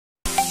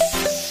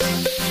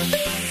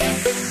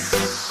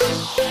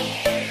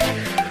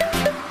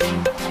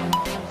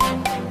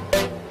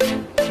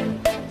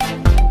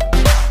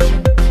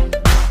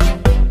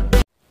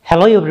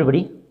Hello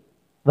everybody,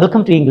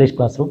 welcome to English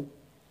Classroom.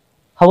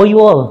 How are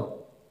you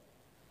all?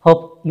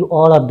 Hope you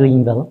all are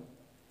doing well.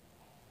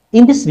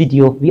 In this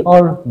video, we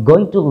are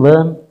going to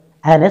learn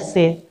an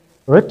essay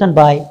written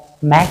by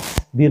Max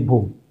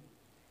Beerbohm.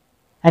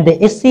 And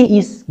the essay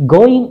is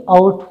Going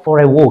Out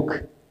for a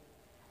Walk.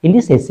 In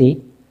this essay,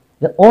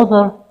 the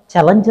author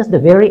challenges the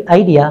very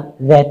idea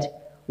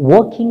that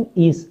walking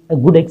is a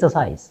good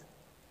exercise.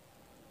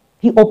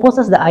 He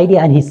opposes the idea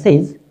and he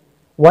says,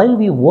 while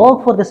we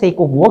walk for the sake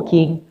of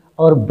walking,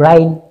 our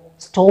brain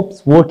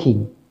stops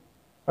working,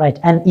 right?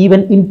 And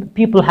even in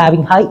people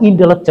having high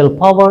intellectual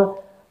power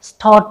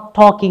start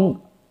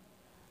talking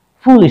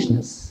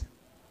foolishness,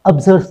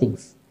 absurd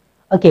things.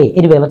 Okay,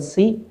 anyway,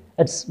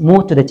 let's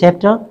move to the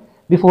chapter.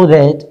 Before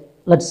that,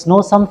 let's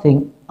know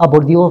something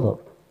about the author.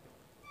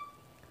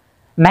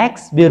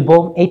 Max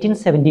Beerbohm,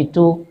 1872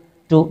 to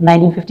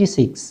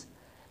 1956.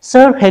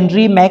 Sir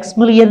Henry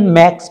Maximilian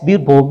Max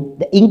Beerbohm,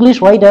 the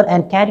English writer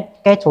and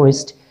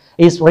caricaturist,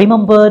 is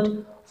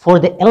remembered for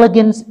the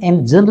elegance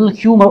and gentle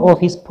humor of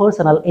his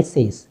personal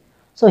essays.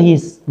 So he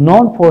is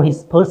known for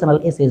his personal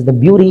essays, the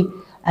beauty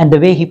and the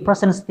way he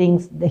presents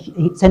things,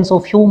 the sense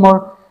of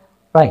humor,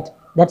 right?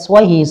 That's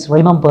why he is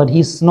remembered,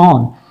 he is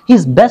known. He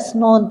is best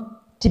known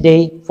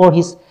today for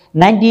his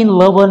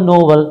 1911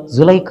 novel,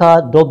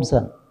 Zuleika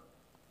Dobson.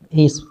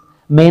 He is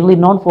mainly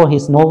known for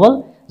his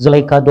novel,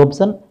 Zuleika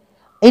Dobson.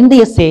 In the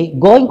essay,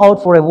 Going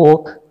Out for a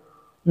Walk,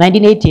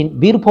 1918,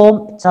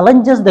 Beerbohm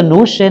challenges the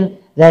notion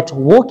that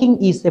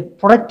walking is a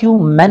productive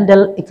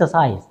mental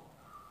exercise.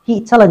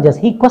 He challenges,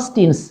 he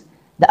questions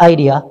the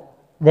idea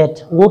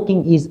that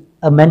walking is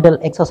a mental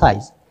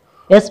exercise,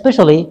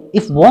 especially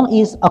if one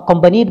is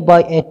accompanied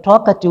by a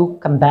talkative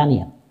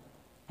companion.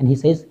 And he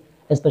says,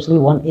 especially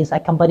one is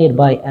accompanied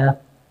by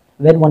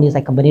when one is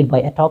accompanied by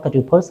a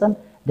talkative person,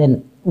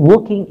 then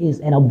walking is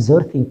an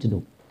absurd thing to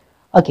do.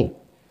 Okay,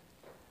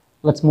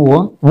 let's move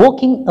on.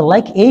 Walking,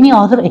 like any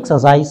other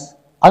exercise,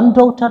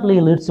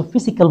 undoubtedly leads to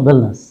physical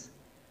wellness.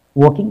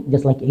 Walking,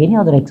 just like any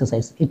other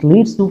exercise, it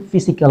leads to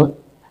physical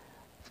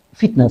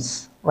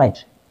fitness,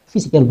 right?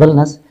 Physical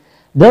wellness.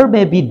 There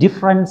may be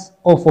difference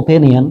of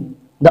opinion.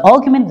 The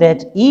argument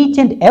that each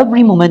and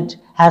every moment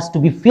has to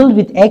be filled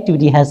with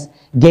activity has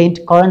gained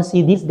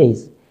currency these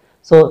days.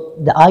 So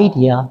the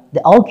idea,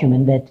 the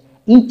argument that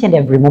each and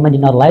every moment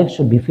in our life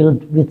should be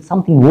filled with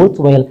something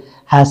worthwhile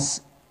has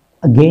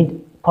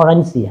gained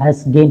currency,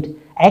 has gained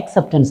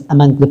acceptance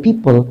among the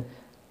people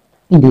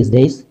in these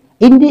days.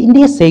 In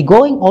the essay,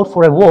 Going Out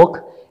for a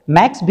Walk,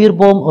 Max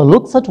Beerbohm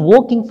looks at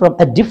walking from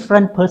a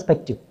different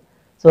perspective.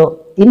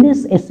 So in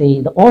this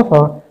essay, the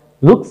author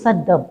looks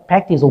at the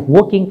practice of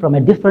walking from a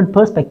different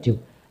perspective.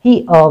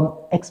 He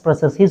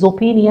expresses his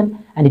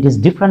opinion and it is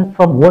different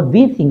from what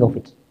we think of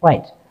it,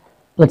 right?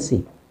 Let's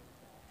see.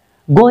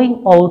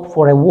 Going out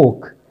for a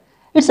walk.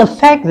 It's a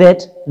fact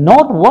that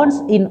not once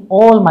in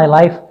all my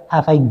life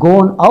have I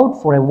gone out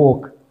for a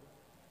walk.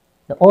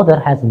 The author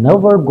has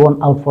never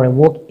gone out for a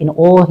walk in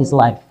all his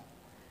life.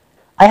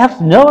 I have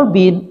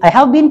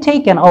been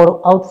taken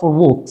out for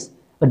walks,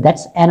 but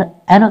that's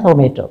another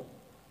matter,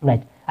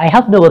 right? I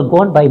have never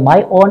gone by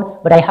my own,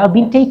 but I have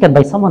been taken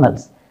by someone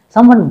else.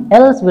 Someone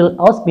else will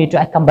ask me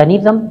to accompany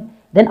them,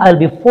 then I'll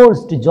be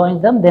forced to join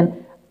them,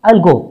 then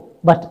I'll go.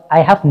 But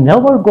I have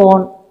never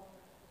gone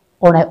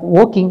on a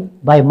walking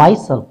by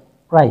myself,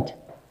 right?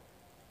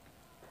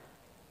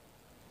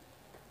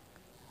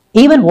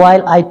 Even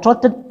while I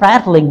trotted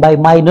prattling by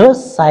my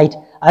nurse's side,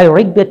 I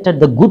regretted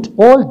the good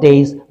old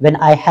days when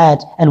I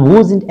had and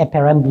wasn't a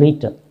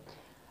perambulator.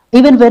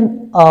 Even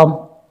when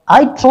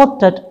I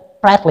trotted,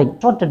 prattling,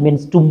 trotted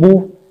means to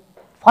move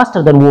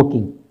faster than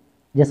walking,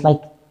 just like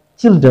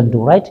children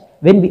do, right?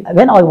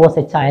 When I was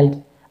a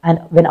child and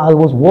when I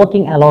was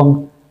walking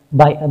along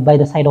by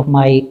the side of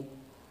my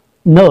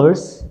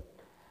nurse,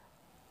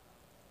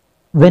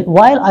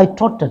 while I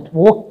trotted,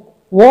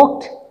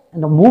 walked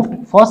and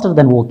moved faster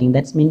than walking,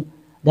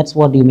 that's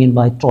what you mean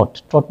by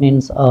trot. Trot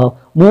means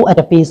move at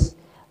a pace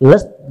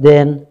less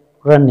than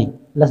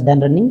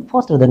running,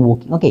 faster than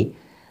walking. Okay.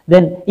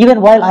 Then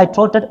even while I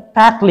trotted,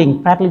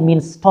 prattling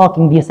means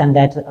talking this and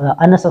that,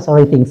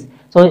 unnecessary things.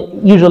 So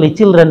usually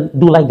children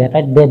do like that,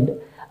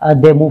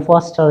 right? They move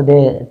faster,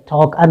 they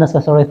talk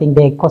unnecessary things,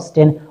 they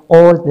question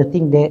all the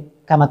things they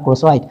come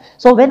across, right?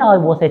 So when I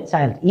was a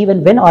child,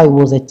 even when I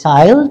was a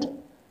child,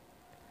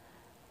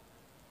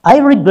 I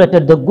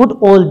regretted the good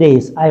old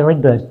days. I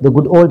regret the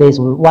good old days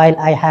while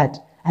I had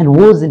and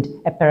wasn't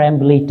a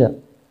perambulator.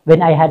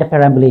 When I had a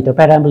perambulator,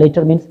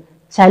 perambulator means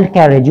child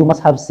carriage. You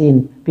must have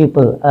seen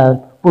people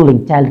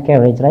pulling child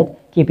carriage, right?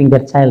 Keeping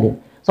their child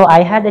in. So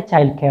I had a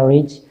child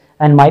carriage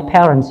and my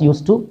parents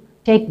used to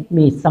take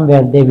me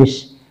somewhere they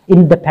wish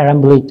in the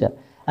perambulator.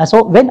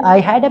 So when I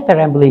had a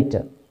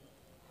perambulator,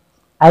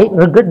 I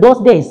regret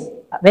those days.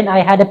 When I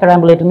had a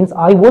perambulator means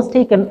I was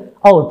taken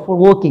out for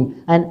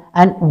walking and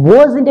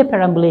wasn't a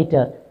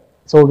perambulator.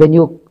 So when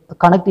you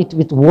connect it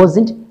with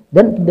wasn't,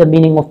 then the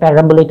meaning of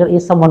perambulator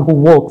is someone who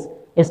walks,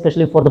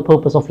 especially for the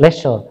purpose of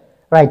leisure,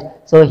 right?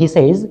 So he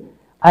says,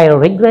 I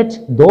regret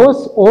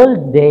those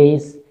old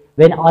days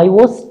when I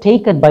was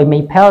taken by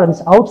my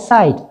parents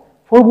outside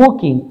for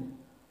walking,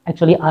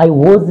 actually I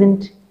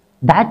wasn't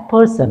that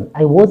person.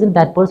 I wasn't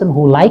that person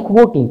who liked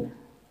walking.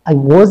 I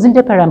wasn't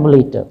a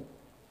perambulator.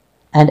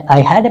 And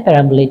I had a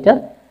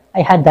perambulator.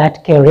 I had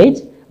that carriage,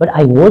 but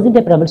I wasn't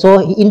a perambulator.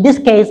 So in this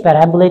case,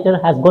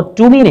 perambulator has got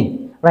two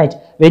meaning, right?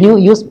 When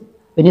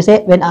you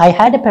say when I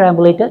had a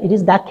perambulator, it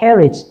is that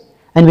carriage.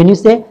 And when you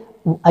say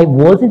I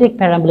wasn't a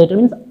perambulator,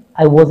 means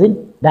I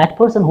wasn't that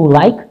person who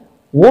liked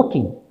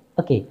walking.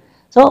 Okay.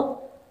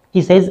 So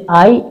he says,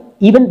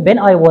 even when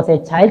I was a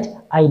child,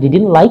 I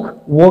didn't like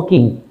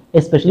walking,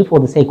 especially for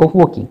the sake of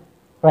walking,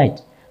 right?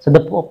 So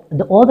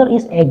the author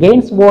is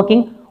against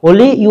walking.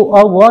 Only you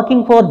are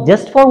walking for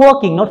just for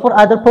walking, not for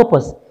other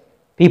purpose.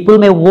 People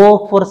may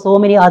walk for so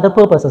many other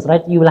purposes,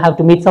 right? You will have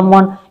to meet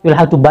someone, you will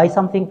have to buy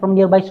something from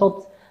nearby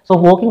shops. So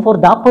walking for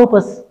that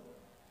purpose,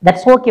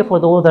 that's okay for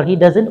the author. He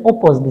doesn't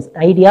oppose this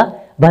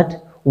idea,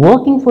 but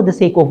walking for the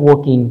sake of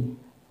walking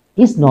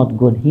is not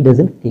good. He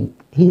doesn't think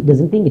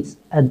it's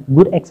a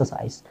good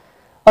exercise.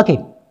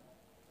 Okay.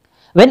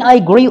 When I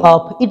grew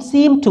up, it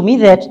seemed to me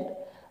that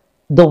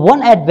the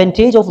one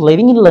advantage of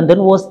living in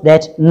London was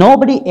that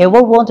nobody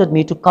ever wanted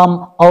me to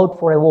come out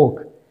for a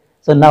walk.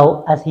 So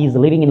now, as he is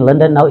living in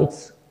London, now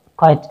it's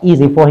quite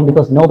easy for him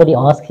because nobody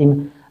asks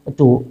him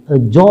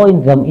to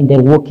join them in their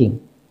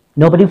walking.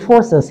 Nobody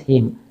forces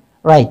him,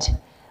 right?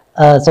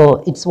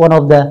 So it's one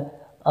of the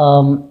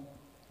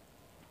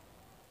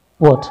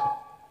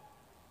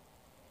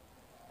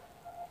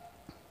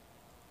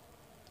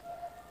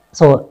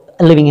So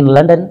living in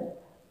London,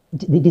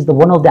 it is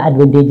one of the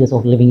advantages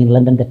of living in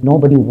London, that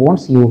nobody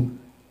wants you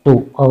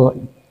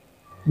to,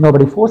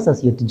 nobody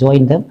forces you to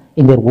join them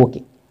in their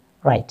walking,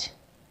 right?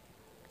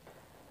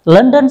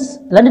 London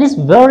is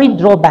very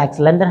drawbacks.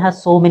 London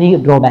has so many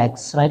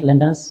drawbacks, right?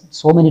 London has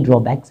so many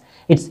drawbacks.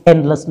 It's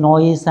endless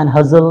noise and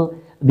hustle,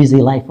 busy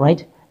life,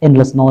 right?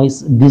 Endless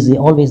noise, busy,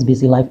 always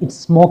busy life. It's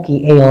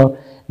smoky air.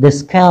 The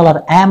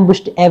squalor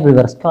ambushed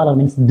everywhere. Squalor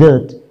means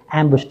dirt,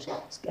 ambushed.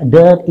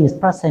 Dirt is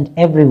present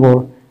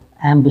everywhere,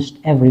 ambushed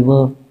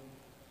everywhere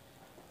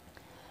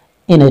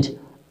in it.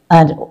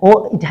 And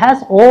it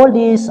has all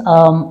these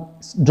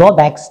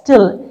drawbacks.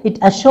 Still, it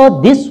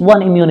assured this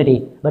one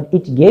immunity, but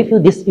it gave you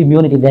this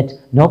immunity that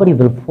nobody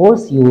will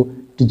force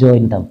you to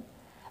join them.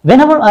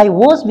 Whenever I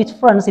was with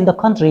friends in the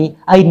country,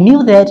 I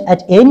knew that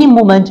at any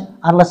moment,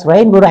 unless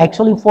rain were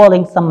actually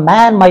falling, some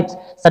man might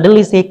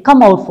suddenly say,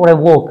 come out for a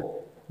walk.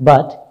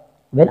 But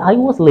when I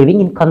was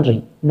living in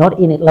country, not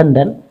in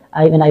London,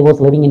 when I was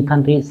living in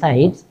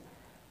countrysides,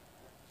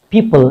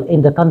 people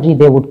in the country,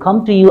 they would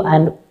come to you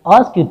and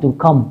ask you to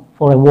come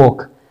for a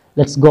walk.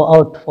 Let's go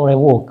out for a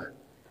walk,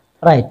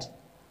 right?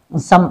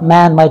 Some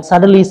man might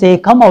suddenly say,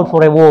 come out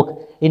for a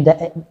walk.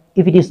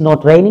 If it is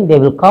not raining, they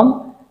will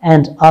come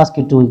and ask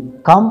you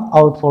to come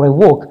out for a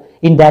walk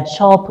in that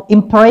sharp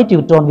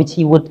imperative tone, which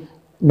he would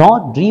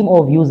not dream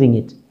of using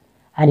it.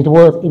 And it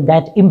was in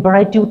that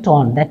imperative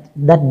tone, that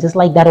just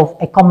like that of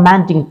a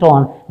commanding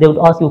tone, they would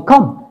ask you,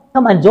 come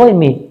and join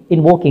me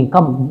in walking.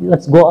 Come,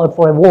 let's go out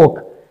for a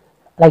walk.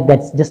 Like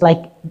that's just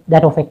like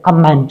that of a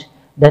command,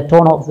 the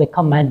tone of the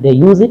command, they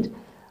use it,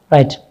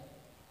 right?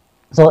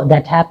 So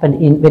that happened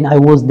when I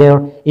was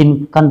there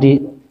in countries,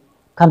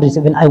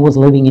 when I was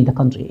living in the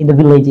country, in the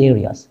village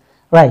areas,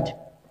 right?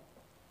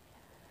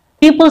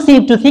 People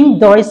seem to think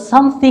there is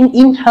something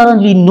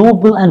inherently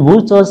noble and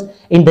virtuous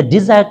in the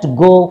desire to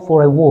go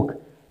for a walk.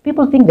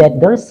 People think that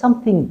there is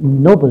something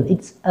noble,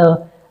 it's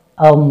a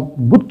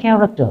good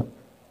character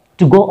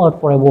to go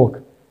out for a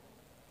walk,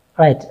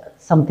 right?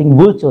 Something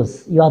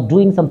virtuous. You are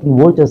doing something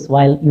virtuous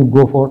while you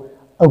go for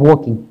a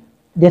walking.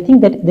 They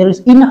think that there is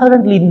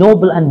inherently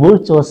noble and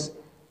virtuous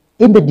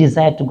in the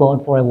desire to go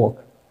out for a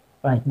walk,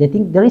 right? They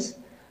think there is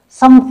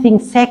something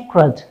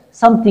sacred,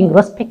 something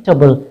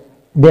respectable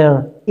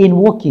there in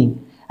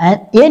walking.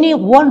 And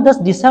anyone thus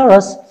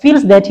desirous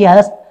feels that he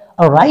has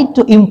a right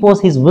to impose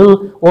his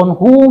will on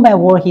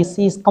whomever he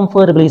sees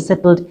comfortably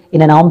settled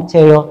in an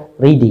armchair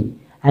reading.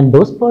 And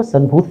those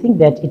persons who think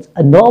that it's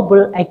a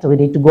noble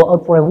activity to go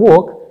out for a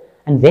walk,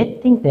 and they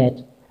think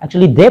that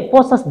actually they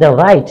possess the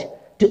right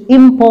to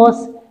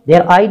impose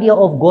their idea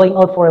of going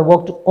out for a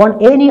walk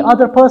on any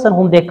other person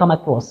whom they come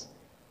across.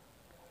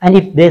 And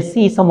if they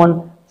see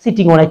someone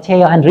sitting on a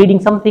chair and reading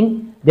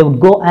something, they would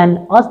go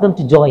and ask them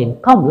to join.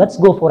 Come, let's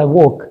go for a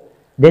walk.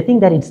 They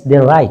think that it's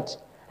their right.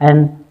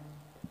 And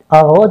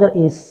our author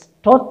is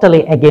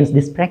totally against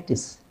this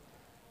practice.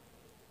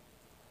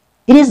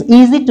 It is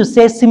easy to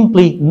say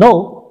simply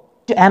no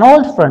to an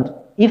old friend.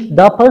 If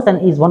the person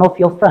is one of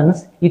your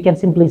friends, you can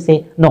simply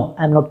say, no,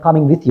 I'm not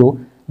coming with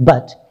you.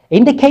 But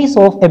in the case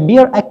of a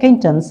mere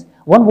acquaintance,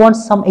 one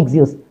wants some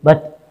excuse.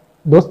 But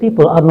those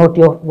people are not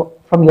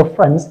from your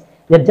friends.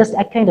 They're just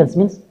acquaintance,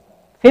 means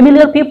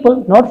familiar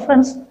people, not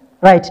friends,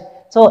 right?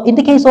 So in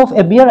the case of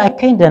a mere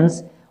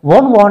acquaintance,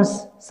 one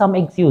wants some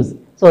excuse.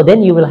 So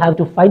then you will have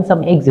to find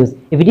some excuse.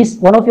 If it is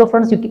one of your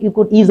friends, you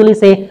could easily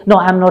say, no,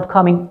 I'm not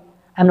coming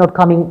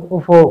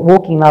for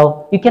walking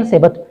now. You can say,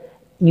 but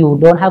you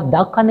don't have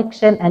that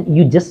connection and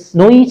you just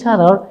know each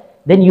other.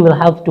 then you will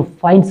have to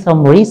find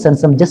some reason,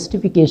 some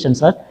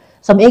justifications, right?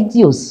 Some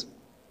excuse.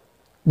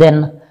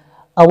 Then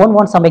one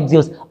wants some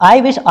excuse.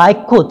 I wish I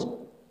could.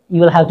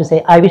 You will have to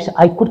say, I wish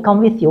I could come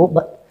with you,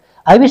 but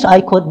I wish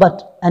I could,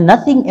 but and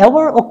nothing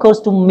ever occurs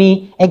to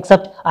me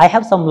except I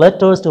have some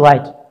letters to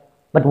write.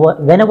 But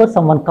whenever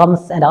someone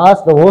comes and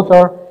asks the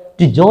author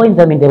to join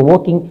them in their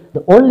working,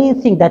 the only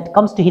thing that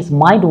comes to his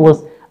mind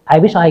was, I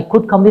wish I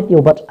could come with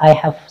you, but I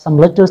have some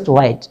letters to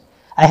write.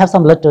 I have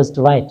some letters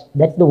to write.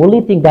 That's the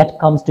only thing that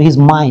comes to his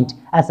mind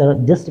as a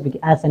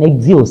as an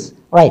excuse,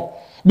 right?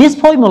 This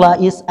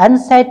formula is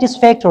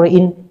unsatisfactory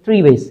in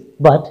 3 ways,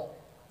 but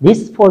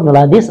this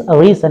formula, this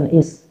reason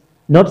is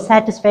not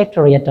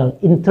satisfactory at all.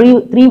 In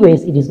three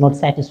ways, it is not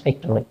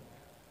satisfactory,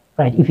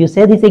 right? If you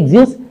say this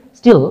excuse,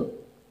 still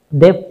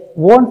they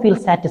won't feel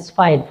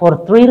satisfied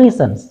for 3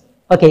 reasons.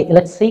 Okay,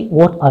 let's see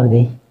what are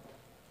they.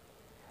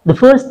 The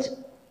first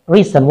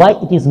reason why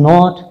it is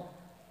not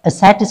a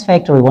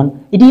satisfactory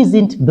one, it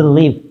isn't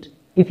believed.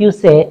 If you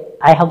say,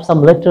 I have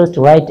some letters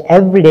to write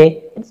every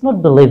day, it's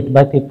not believed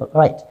by people,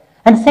 right?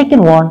 And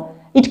second one,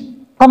 it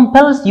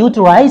compels you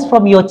to rise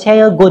from your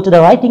chair, go to the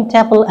writing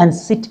table and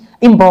sit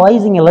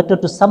improvising a letter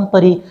to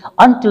somebody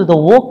until the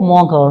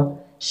workmonger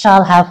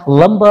shall have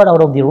lumbered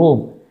out of the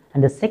room.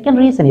 And the second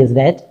reason is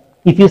that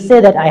if you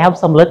say that I have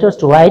some letters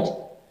to write,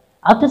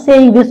 after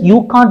saying this,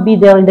 you can't be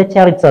there in the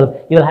chair itself.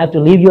 You will have to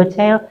leave your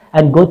chair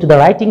and go to the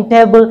writing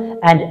table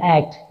and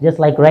act just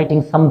like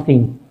writing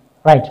something,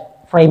 right?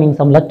 Framing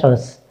some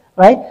letters,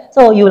 right?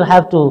 So you will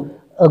have to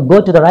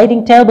go to the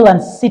writing table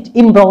and sit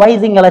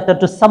improvising a letter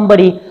to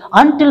somebody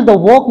until the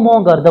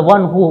workmonger, the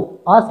one who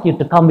asked you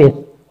to come with,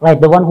 right?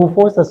 The one who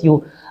forces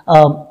you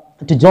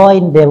to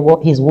join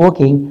his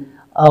working,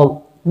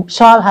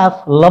 shall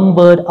have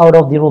lumbered out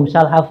of the room,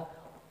 shall have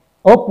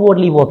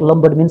awkwardly walked.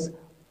 Lumbered means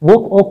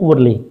walk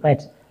awkwardly,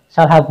 right?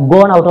 Shall have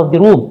gone out of the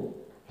room.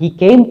 He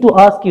came to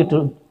ask you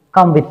to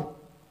come with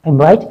him,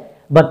 right?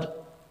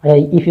 But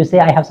if you say,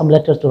 I have some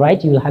letters to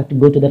write, you will have to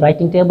go to the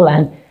writing table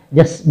and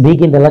just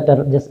begin the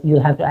letter.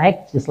 You'll have to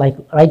act just like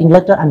writing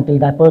letter until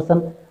that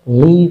person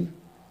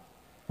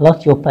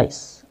left your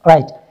place,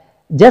 right?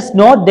 Just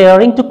not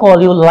daring to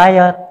call you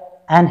liar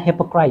and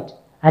hypocrite.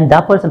 And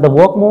that person, the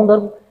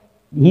workmonger,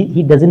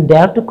 he doesn't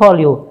dare to call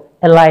you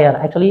a liar.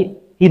 Actually,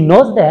 he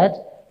knows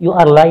that you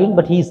are lying,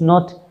 but he's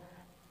not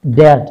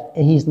dared.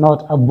 He's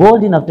not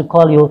bold enough to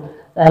call you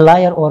a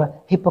liar or a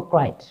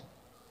hypocrite.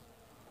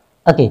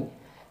 Okay.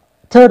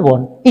 Third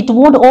one, it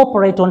won't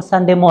operate on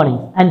Sunday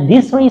morning. And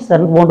this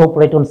reason won't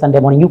operate on Sunday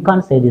morning. You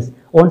can't say this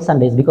on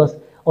Sundays because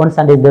on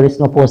Sundays there is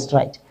no post,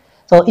 right?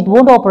 So it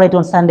won't operate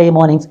on Sunday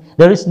mornings.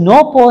 There is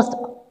no post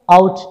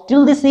out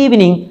till this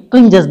evening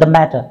clinches the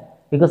matter.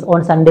 Because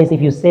on Sundays, if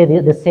you say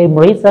the same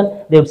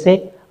reason, they would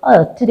say,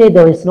 today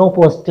there is no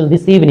post till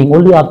this evening.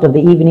 Only after the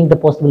evening the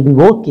post will be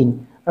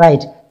working,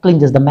 right?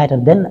 Clinches the matter.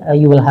 Then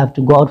you will have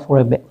to go out for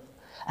a bit.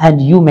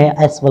 And you may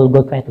as well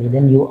go quietly.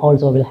 Then you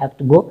also will have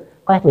to go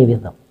quietly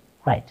with them.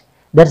 Right,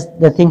 that's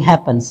the thing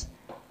happens.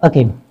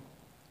 Okay.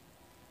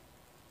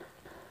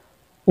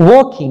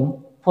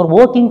 Working for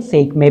working's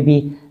sake may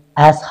be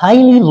as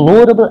highly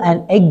laudable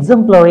and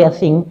exemplary a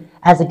thing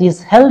as it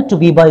is held to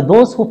be by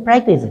those who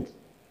practice it.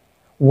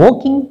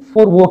 Working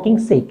for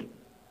working's sake.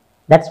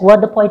 That's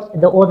what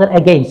the author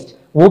against.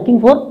 Working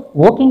for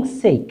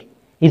working's sake.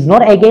 He's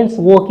not against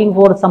working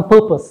for some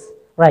purpose.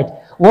 Right.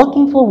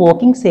 Working for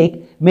working's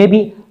sake may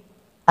be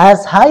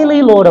as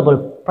highly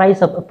laudable,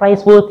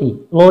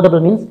 priceworthy. Laudable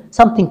means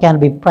something can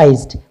be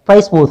prized,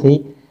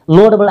 priceworthy,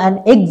 laudable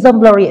and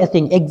exemplary a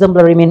thing.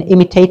 Exemplary means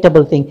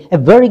imitatable thing. A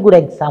very good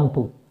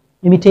example.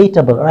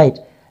 Imitatable, right?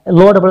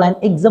 Laudable and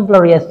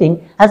exemplary a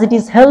thing as it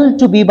is held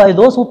to be by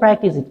those who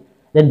practice it.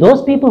 Then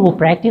those people who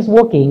practice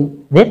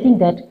working, they think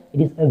that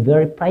it is a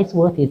very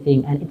priceworthy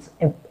thing and it's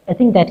a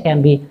thing that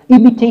can be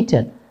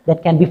imitated,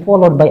 that can be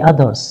followed by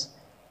others,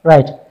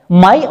 right?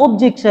 My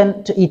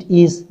objection to it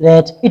is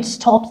that it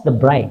stops the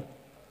brain.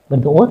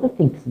 But the author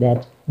thinks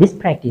that this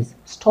practice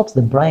stops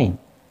the brain.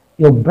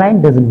 Your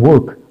brain doesn't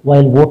work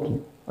while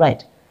working,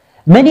 right?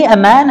 Many a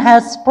man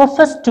has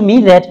professed to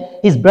me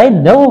that his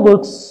brain never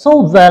works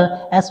so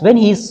well as when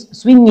he is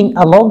swinging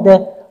along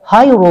the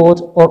high road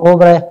or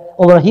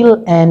over a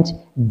hill and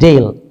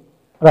dale,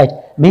 right?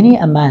 Many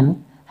a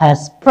man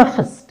has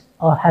professed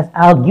or has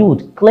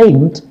argued,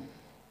 claimed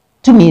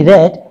to me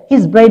that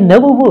his brain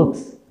never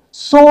works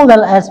so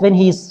well as when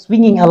he is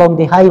swinging along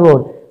the high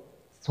road.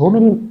 So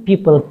many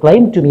people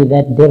claim to me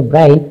that their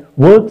brain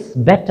works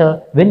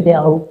better when they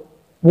are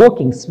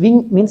walking.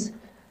 Swing means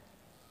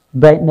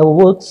brain never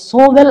works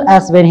so well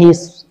as when he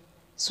is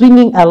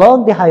swinging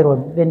along the high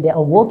road. When they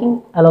are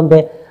walking along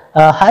the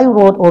high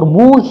road or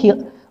move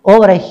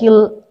over a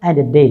hill and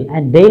a dale.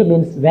 And dale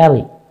means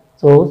valley.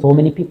 So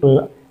many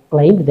people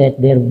claim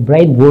that their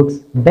brain works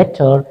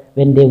better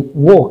when they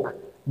walk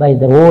by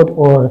the road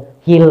or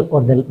hill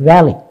or the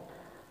valley,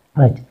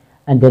 right?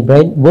 And their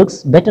brain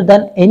works better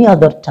than any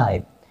other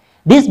time.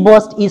 This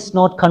boast is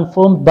not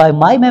confirmed by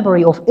my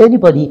memory of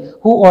anybody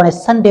who on a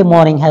Sunday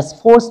morning has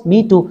forced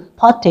me to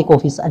partake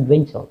of his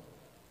adventure.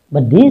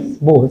 But this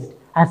boast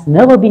has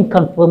never been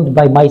confirmed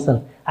by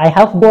myself. I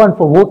have gone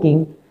for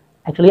walking.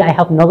 Actually, I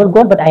have never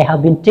gone, but I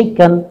have been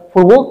taken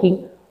for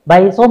walking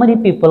by so many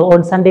people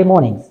on Sunday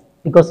mornings,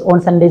 because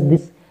on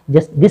Sundays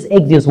this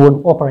exist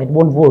won't operate,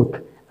 won't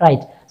work,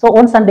 right? So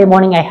on Sunday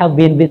morning I have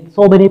been with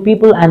so many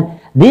people, and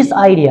this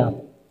idea,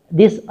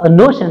 this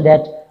notion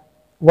that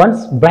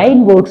one's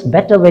brain works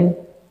better when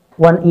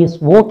one is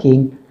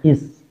walking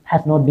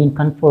has not been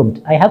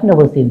confirmed. I have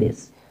never seen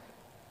this,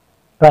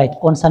 right?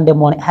 On Sunday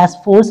morning has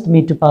forced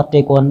me to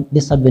partake on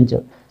this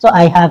adventure. So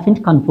I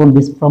haven't confirmed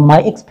this from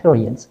my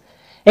experience.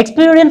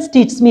 Experience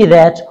teaches me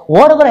that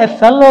whatever a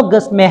fellow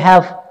guest may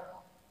have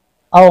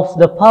of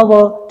the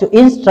power to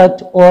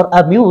instruct or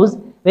amuse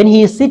when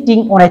he is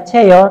sitting on a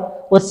chair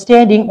or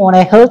standing on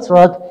a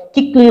hearthrug,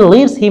 quickly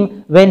leaves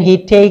him when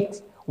he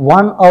takes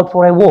one out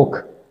for a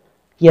walk.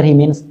 Here he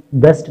means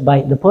blessed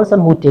by the person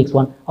who takes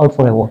one out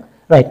for a walk,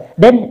 right?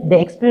 Then the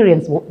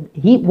experience,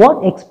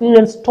 what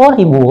experience taught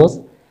him was,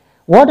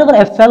 whatever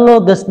a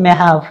fellow guest may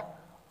have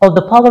of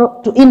the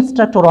power to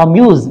instruct or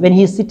amuse when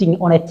he is sitting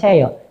on a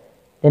chair,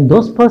 then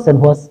those person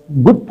who has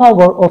good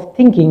power of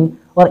thinking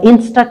or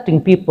instructing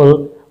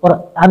people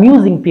or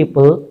amusing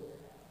people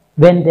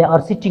when they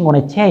are sitting on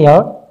a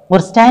chair or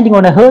standing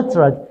on a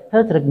hearthrug.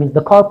 Hearthrug means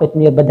the carpet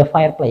nearby the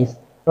fireplace,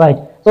 right?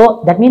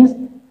 So that means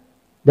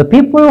the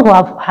people who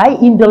have high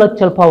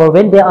intellectual power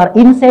when they are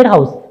inside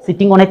house,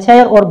 sitting on a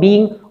chair or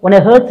being on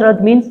a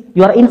hearthrug means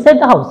you are inside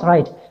the house,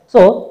 right?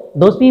 So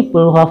those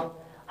people who have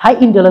high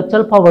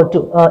intellectual power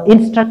to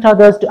instruct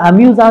others, to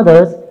amuse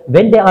others,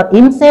 when they are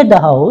inside the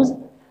house,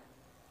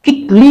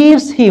 quick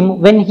leaves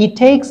him when he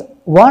takes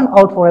one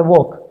out for a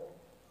walk.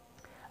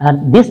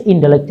 And this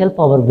intellectual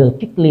power will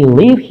quickly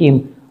leave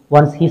him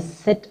once he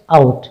set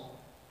out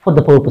for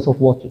the purpose of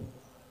walking.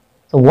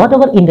 So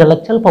whatever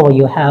intellectual power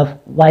you have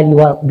while you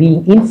are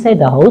being inside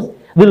the house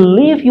will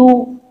leave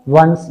you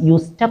once you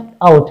stepped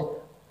out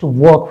to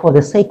walk for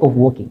the sake of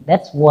walking.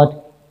 That's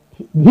what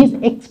his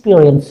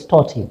experience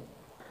taught him.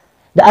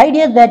 The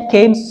ideas that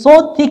came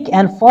so thick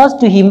and fast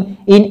to him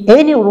in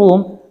any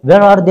room,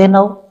 where are they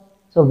now?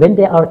 So when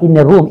they are in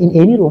a room, in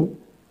any room,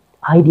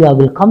 idea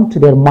will come to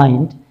their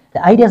mind.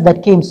 The ideas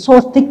that came so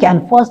thick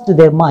and fast to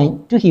their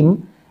mind, to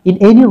him, in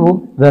any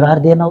room, where are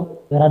they now?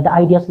 Where are the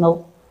ideas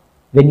now?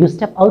 When you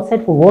step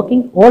outside for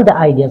walking, all the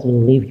ideas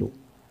will leave you.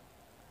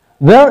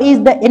 Where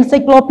is the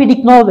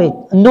encyclopedic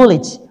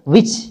knowledge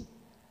which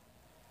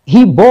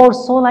he bore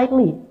so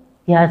lightly?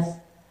 He has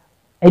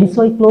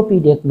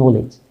encyclopedic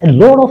knowledge. A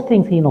lot of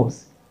things he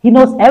knows. He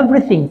knows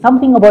everything,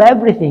 something about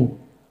everything,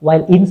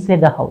 while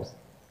inside the house.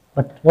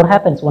 But what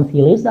happens once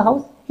he leaves the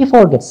house? He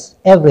forgets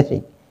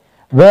everything.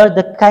 Where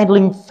the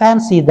kindling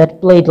fancy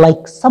that played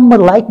like summer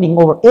lightning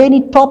over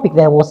any topic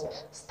that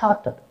was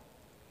started.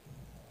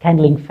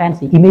 Kindling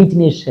fancy,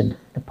 imagination,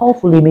 the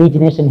powerful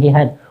imagination he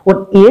had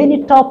on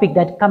any topic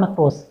that come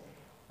across,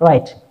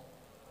 right?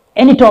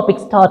 Any topic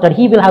started,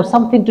 he will have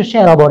something to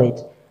share about it.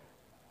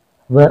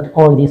 Where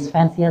all this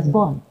fancy has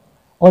gone.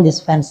 All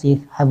this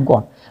fancy have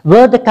gone.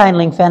 Where the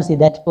kindling fancy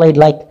that played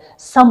like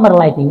summer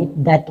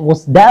lightning that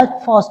was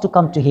that fast to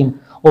come to him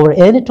over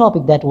any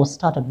topic that was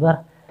started,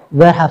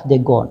 where have they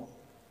gone?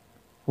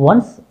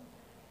 Once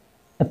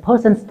a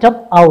person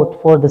steps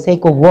out for the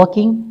sake of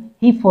walking,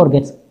 he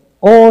forgets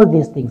all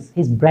these things.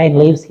 His brain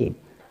leaves him.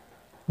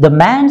 The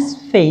man's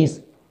face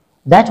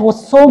that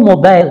was so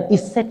mobile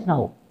is set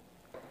now.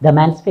 The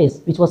man's face,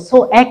 which was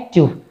so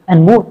active,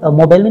 and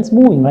mobile means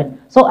moving, right?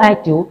 So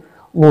active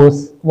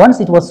was, once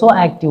it was so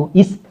active,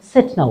 is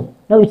set now.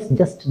 Now it's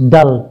just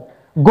dull.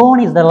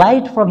 Gone is the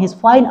light from his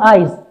fine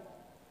eyes,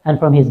 and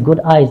from his good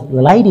eyes,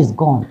 the light is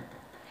gone.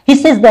 He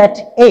says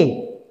that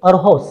A, our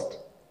host,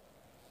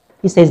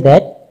 he says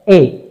that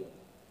A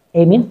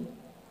means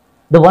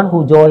the one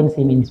who joins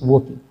him in his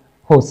walking.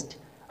 Host,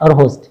 our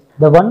host.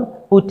 The one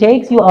who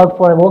takes you out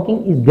for a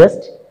walking is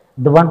guest.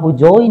 The one who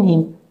joins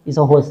him is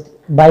a host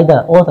by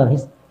the author,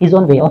 his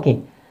own way.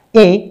 Okay.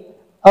 A,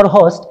 our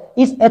host,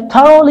 is a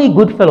thoroughly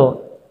good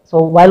fellow. So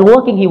while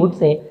walking, he would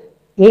say,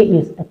 A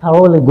is a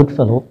thoroughly good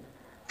fellow.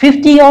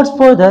 50 yards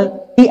further,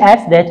 he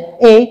adds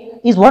that A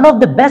is one of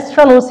the best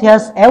fellows he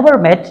has ever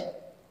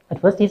met.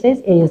 At first he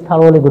says A is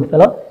thoroughly good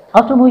fellow.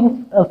 After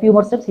moving a few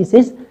more steps, he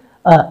says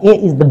A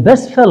is the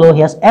best fellow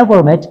he has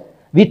ever met.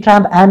 We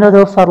tramp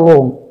another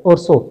furlong or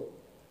so.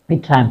 We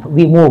tramp,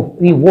 we move,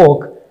 we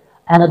walk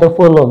another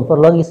furlong.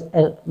 Furlong is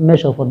a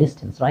measure for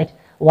distance, right?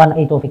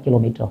 1/8 of a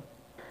kilometer.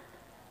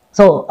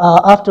 So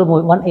after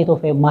moving 1/8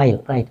 of a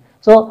mile, right?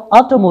 So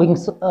after moving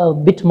a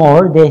bit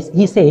more,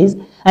 he says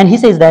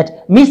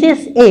that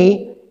Mrs.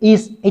 A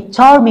is a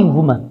charming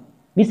woman.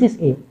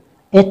 Mrs. A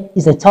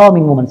is a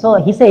charming woman. So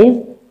he says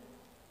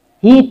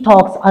he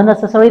talks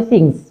unnecessary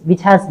things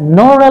which has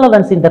no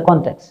relevance in the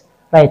context,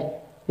 right?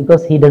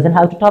 Because he doesn't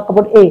have to talk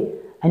about A.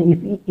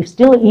 And if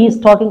still he is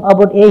talking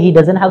about A, he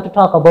doesn't have to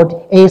talk about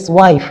A's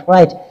wife,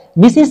 right?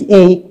 Mrs.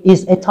 A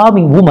is a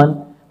charming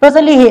woman.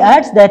 Presently he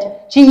adds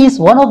that she is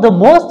one of the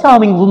most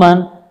charming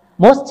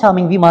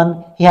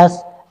women he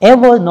has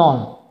ever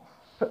known.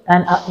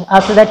 And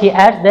after that he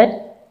adds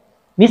that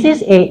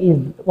Mrs. A is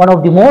one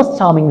of the most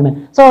charming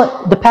women.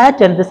 So the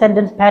pattern, the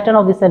sentence pattern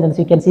of the sentence,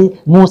 you can see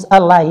moves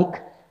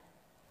alike,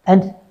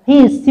 and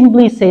he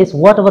simply says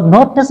whatever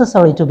not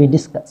necessary to be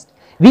discussed.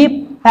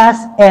 We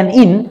pass an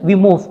in, we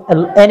move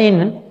an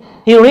in.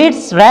 He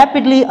reads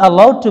rapidly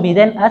aloud to me.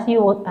 Then as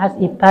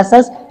he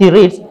passes, he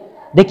reads,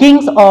 "The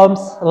King's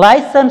Arms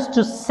licensed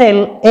to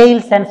sell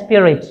ales and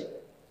spirit."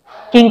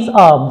 King's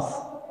Arms.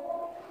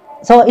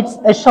 So it's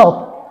a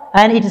shop,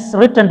 and it is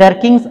written there,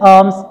 King's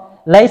Arms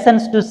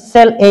licensed to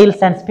sell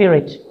ales and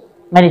spirit.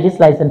 And it is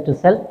licensed to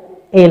sell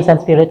ales and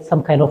spirit,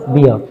 some kind of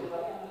beer.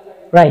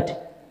 Right.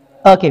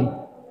 Okay.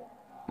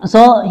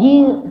 So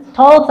he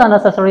talks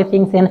unnecessary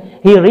things and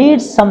he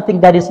reads something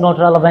that is not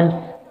relevant.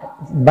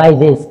 By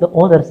this, the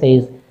author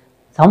says,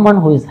 someone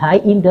who is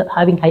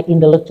having high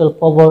intellectual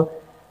power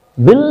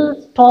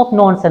will talk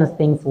nonsense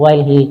things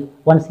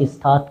once he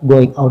starts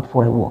going out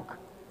for a walk.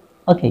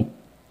 Okay.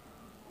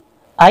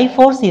 I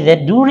foresee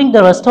that during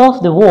the rest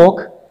of the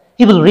walk,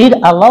 he will read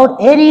aloud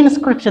any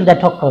inscription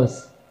that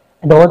occurs.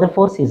 And the author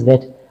foresees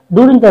that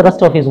during the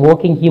rest of his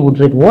walking, he would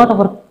read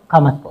whatever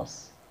come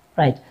across.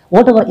 Right?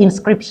 Whatever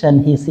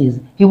inscription he sees,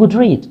 he would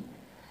read.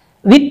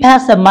 We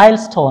pass a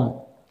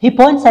milestone. He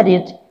points at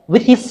it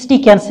with his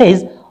stick and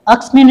says,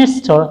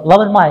 "Axminster,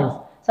 11 miles."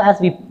 So as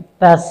we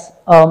pass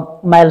a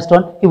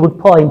milestone, he would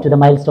point to the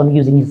milestone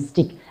using his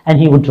stick and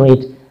he would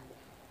read,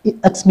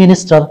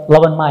 "Axminster,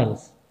 11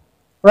 miles."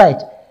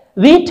 Right.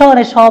 We turn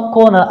a sharp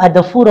corner at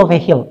the foot of a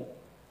hill.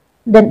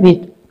 Then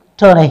we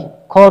turn a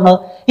corner.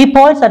 He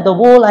points at the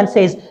wall and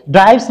says,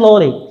 "Drive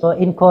slowly." So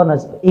in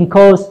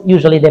curves,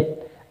 usually they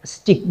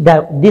stick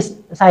this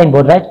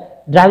signboard, right?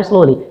 "Drive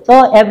slowly."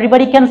 So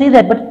everybody can see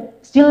that, but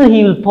still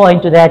he will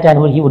point to that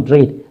and he would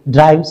read,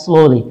 "Drive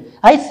slowly."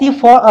 I see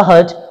far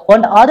ahead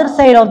on the other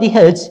side of the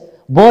hedge,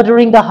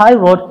 bordering the high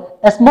road,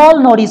 a small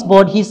notice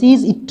board. He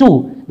sees it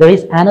too. There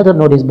is another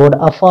notice board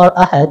far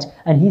ahead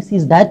and he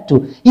sees that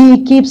too.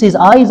 He keeps his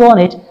eyes on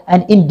it,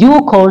 and in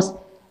due course,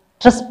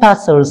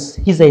 trespassers,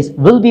 he says,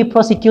 will be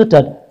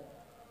prosecuted.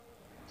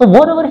 So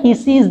whatever he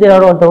sees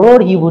there on the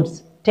road, he would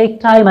take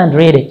time and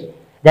read it.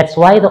 That's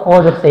why the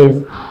author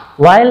says,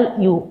 while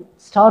you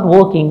start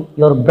walking,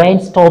 your brain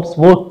stops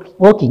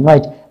working,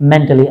 right?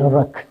 Mentally a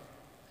wreck.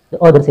 The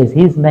author says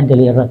he is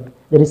mentally a wreck.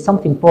 There is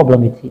something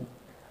problem with him,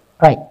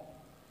 right?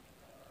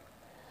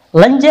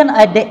 Luncheon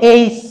at the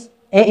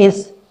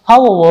AS,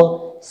 however,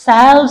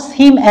 salves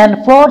him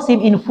and floods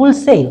him in full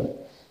sail.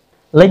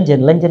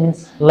 Luncheon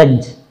means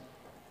lunch,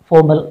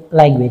 formal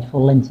language for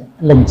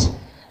lunch.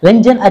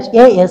 Luncheon at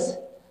AS,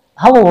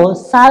 however,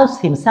 salves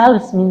him.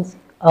 Salves means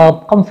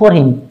comfort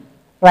him,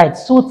 right?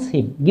 Soothes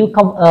him,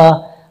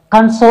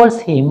 consoles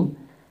him,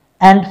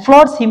 and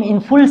floats him in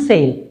full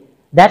sail.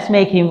 That's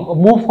make him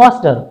move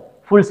faster.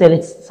 Full sail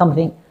is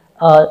something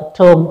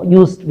term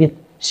used with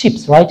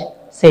ships, right?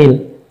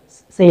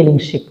 Sailing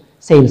ship,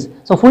 sails.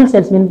 So full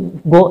sails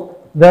mean go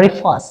very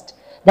fast.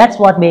 That's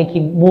what make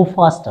him move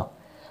faster.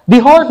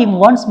 Behold him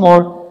once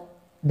more,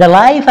 the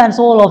life and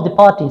soul of the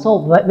party. So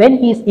when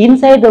he's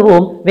inside the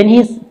room, when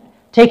he's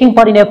taking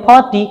part in a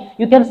party,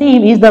 you can see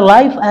him, he's the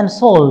life and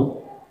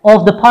soul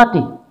of the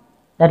party.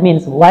 That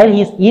means while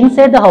he's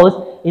inside the house,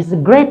 he's a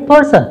great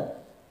person.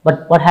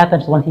 But what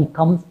happens when he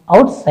comes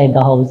outside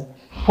the house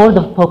for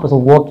the purpose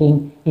of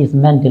walking, he's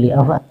mentally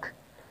a wreck.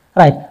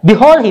 Right?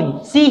 Behold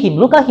him, see him,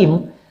 look at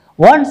him,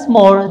 once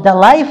more the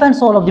life and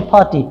soul of the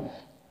party.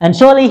 And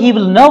surely he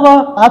will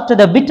never, after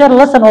the bitter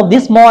lesson of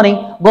this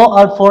morning, go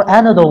out for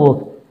another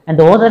walk. And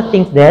the author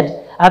thinks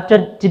that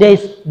after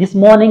this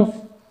morning's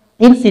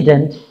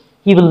incident,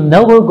 he will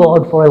never go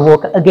out for a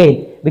walk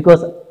again,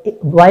 because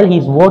while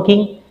he's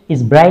walking,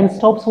 his brain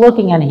stops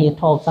working and he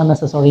talks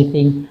unnecessary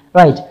things,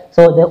 right?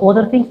 So the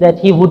author thinks that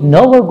he would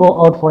never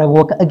go out for a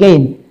walk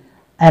again.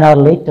 An hour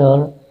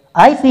later,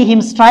 I see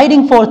him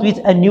striding forth with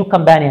a new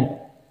companion.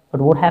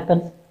 But what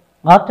happens?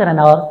 After an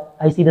hour,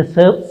 I see the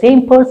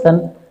same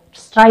person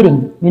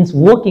striding, means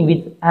walking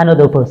with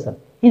another person.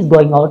 He's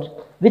going out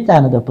with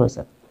another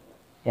person.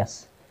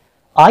 Yes.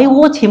 I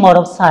watch him out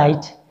of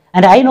sight,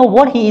 and I know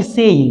what he is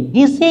saying.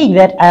 He is saying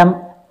that I am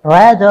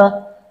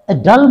rather a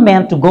dull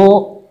man to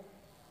go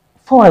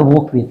for a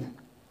walk with.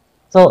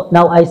 So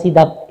now I see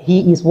that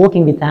he is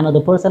walking with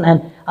another person,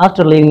 and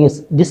after leaving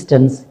his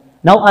distance,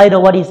 now I know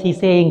what is he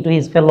saying to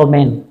his fellow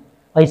men.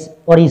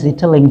 What is he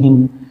telling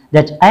him?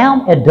 That I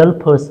am a dull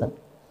person.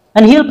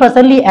 And he'll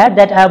presently add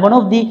that I am one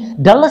of the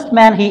dullest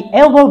man he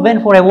ever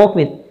went for a walk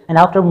with. And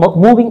after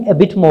moving a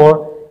bit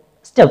more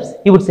steps,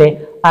 he would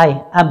say,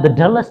 I am the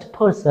dullest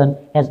person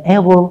he has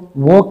ever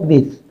walked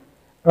with.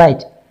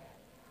 Right.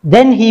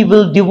 Then he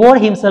will devote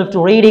himself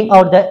to reading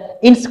out the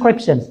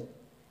inscriptions.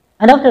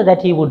 And after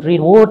that, he would read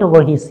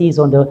whatever he sees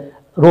on the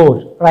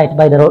road, right,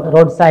 by the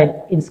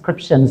roadside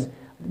inscriptions,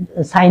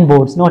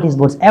 signboards, notice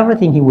boards,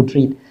 everything he would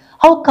read.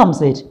 How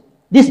comes it?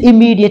 This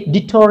immediate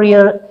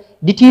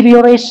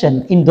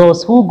deterioration in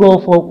those who go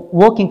for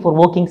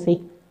walking's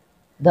sake.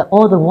 The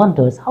author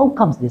wonders, how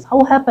comes this?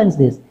 How happens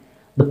this?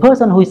 The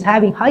person who is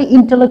having high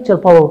intellectual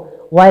power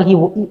while he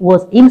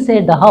was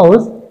inside the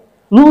house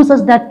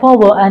loses that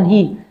power, and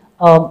he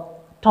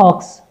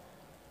talks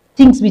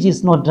things which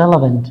is not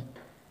relevant.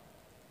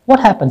 What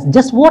happens?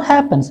 Just what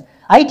happens?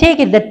 I take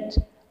it that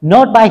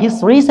not by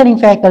his reasoning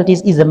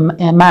faculties is a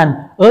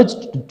man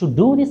urged to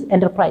do this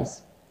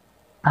enterprise.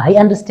 I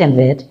understand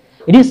that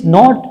it is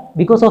not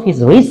because of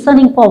his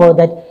reasoning power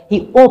that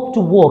he ought to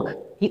walk.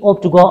 He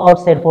ought to go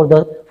outside for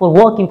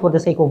walking for the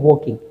sake of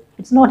walking.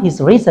 It's not his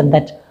reason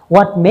that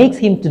what makes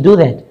him to do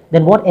that.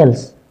 Then what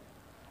else?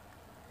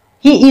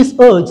 He is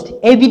urged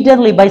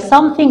evidently by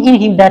something in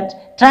him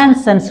that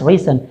transcends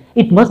reason.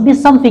 It must be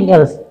something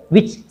else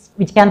which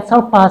can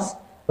surpass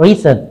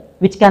reason,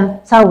 which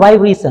can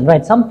survive reason,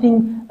 right?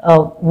 Something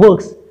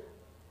works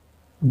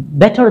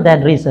better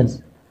than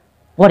reasons.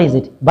 What is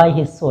it? By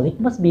his soul. It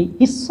must be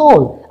his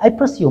soul, I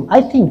presume,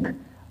 I think,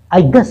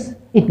 I guess.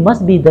 It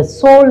must be the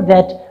soul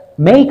that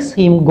makes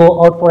him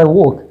go out for a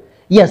walk.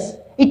 Yes,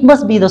 it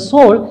must be the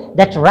soul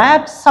that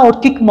raps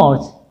out quick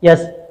march.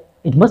 Yes,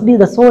 it must be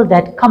the soul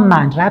that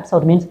command. Raps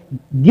out means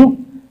give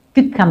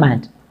quick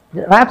command.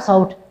 Raps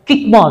out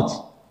quick march.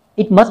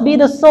 It must be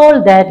the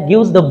soul that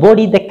gives the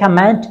body the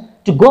command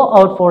to go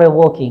out for a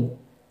walking.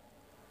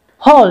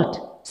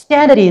 Halt,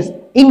 standard is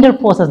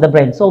interposes the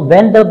brain. So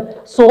when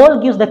the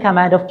soul gives the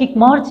command of quick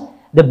march,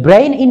 the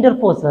brain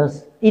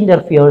interferes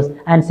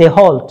and say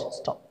halt,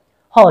 stop.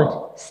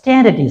 Halt,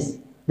 standard is.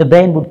 The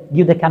brain would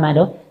give the command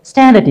of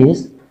standard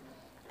is,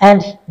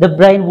 and the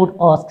brain would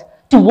ask,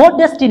 to what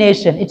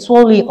destination? It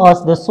solely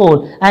asks the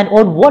soul, and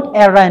on what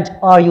errand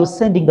are you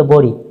sending the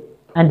body?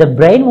 And the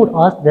brain would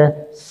ask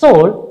the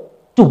soul,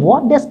 to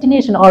what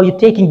destination are you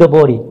taking the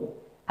body?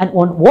 And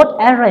on what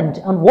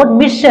errand, on what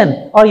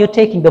mission are you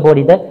taking the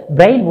body? The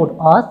brain would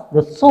ask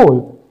the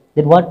soul.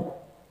 Then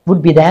what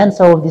would be the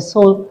answer of the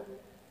soul?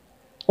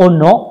 Or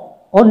no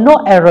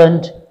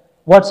errand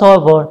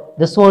whatsoever.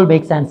 The soul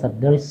makes answer.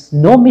 There is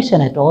no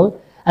mission at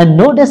all and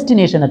no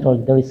destination at all.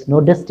 There is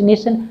no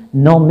destination,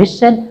 no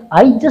mission.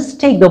 I just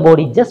take the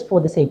body just for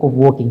the sake of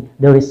walking.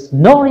 There is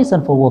no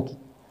reason for walking.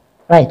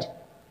 Right?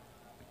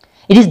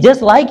 It is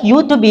just like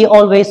you to be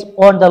always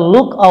on the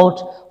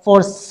lookout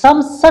for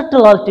some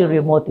subtle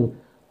ulterior motive.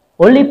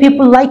 Only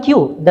people like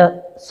you,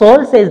 the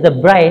soul says the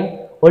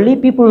brain, only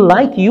people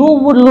like you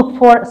would look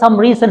for some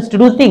reasons to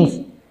do things.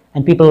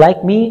 And people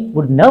like me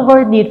would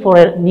never need for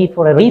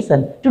a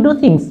reason to do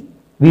things.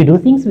 We do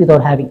things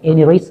without having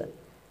any reason.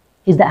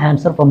 Is the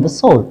answer from the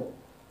soul.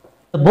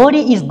 The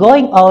body is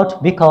going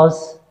out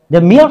because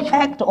the mere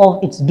fact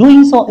of its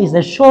doing so is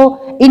a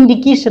sure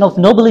indication of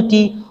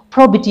nobility,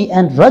 probity,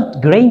 and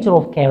rugged grandeur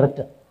of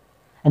character.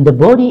 And the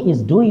body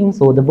is doing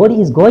so, the body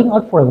is going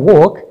out for a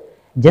walk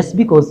just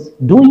because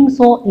doing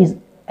so is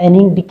an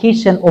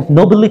indication of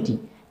nobility.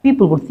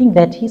 People would think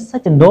that he's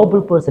such a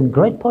noble person,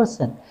 great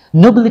person.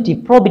 Nobility,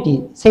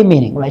 probity, same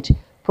meaning, right?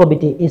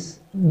 Probity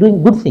is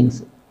doing good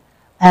things.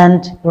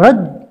 And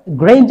rugged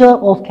grandeur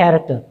of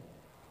character.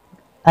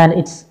 And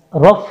it's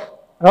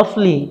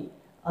roughly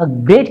a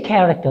great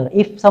character.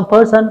 If some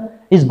person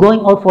is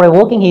going out for a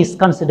walking, he is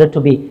considered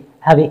to be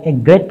having a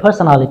great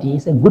personality.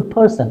 He's a good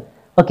person.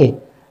 Okay,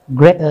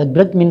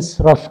 rugged means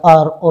rough,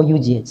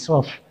 R-O-U-G-H,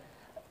 rough.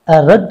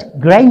 Rugged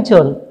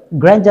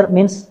grandeur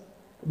means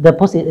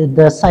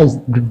the size.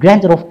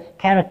 Grandeur of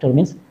character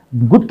means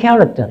good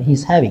character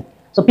he's having.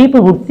 So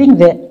people would think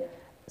that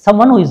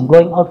someone who is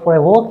going out for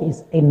a walk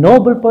is a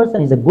noble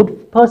person, is a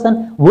good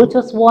person,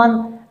 virtuous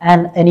one,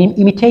 and an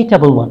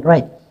imitatable one,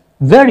 right?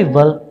 Very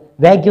well,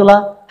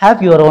 Vagula,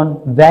 have your own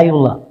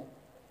Vayula.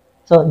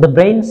 So the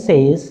brain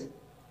says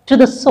to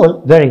the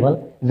soul, very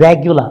well,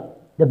 Vagula.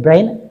 The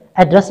brain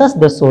addresses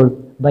the soul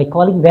by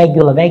calling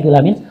Vagula.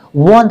 Vagula means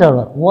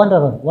wanderer,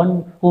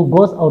 one who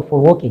goes out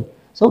for walking.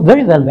 So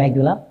very well,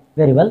 Vagula,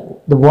 very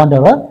well, the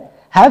wanderer.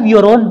 Have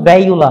your own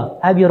Vayula,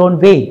 have your own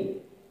way.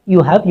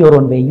 You have your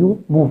own way,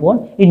 you move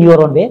on in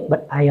your own way,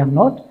 but I am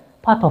not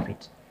part of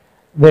it.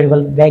 Very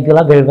well,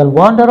 Vagula, very well,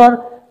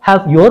 wanderer,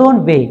 have your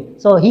own way.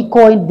 So he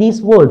coined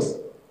these words,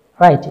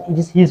 right? It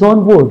is his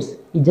own words.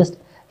 It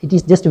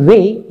is just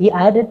way. He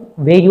added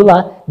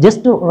Vagula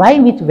just to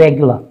rhyme with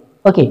Vagula.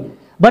 Okay.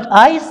 But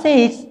I,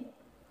 says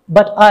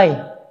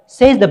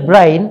the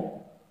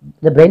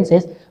brain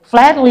says,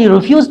 flatly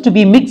refuse to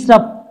be mixed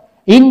up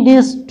in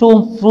this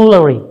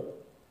tomfoolery.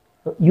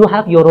 You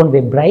have your own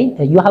way, brain,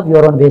 you have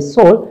your own way,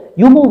 soul,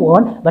 you move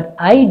on, but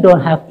I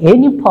don't have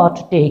any part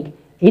to take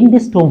in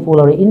this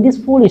tomfoolery, in this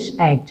foolish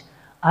act.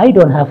 I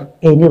don't have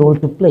any role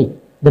to play,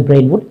 the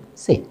brain would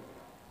say.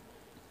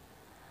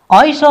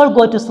 I shall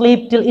go to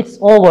sleep till it's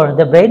over.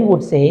 The brain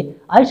would say,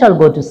 I shall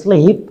go to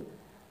sleep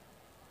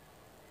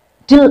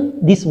till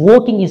this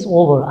walking is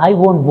over. I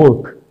won't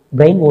work.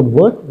 Brain won't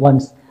work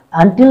once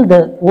until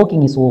the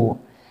walking is over.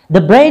 The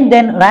brain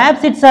then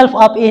wraps itself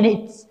up in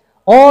its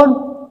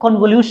own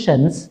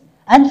convolutions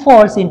and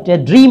falls into a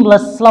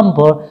dreamless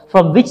slumber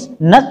from which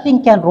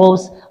nothing can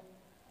rouse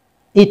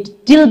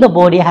it till the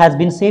body has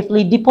been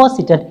safely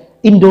deposited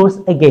indoors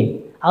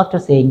again. After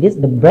saying this,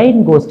 the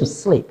brain goes to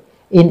sleep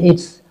in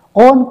its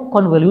own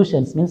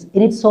convolutions, means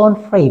in its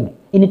own frame,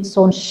 in its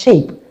own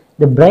shape.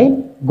 The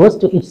brain goes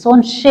to its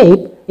own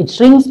shape, it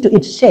shrinks to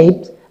its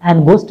shape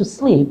and goes to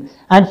sleep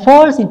and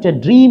falls into a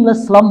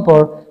dreamless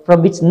slumber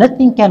from which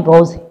nothing can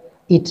rouse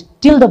it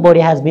till the body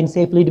has been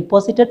safely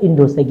deposited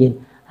indoors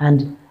again.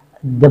 And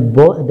the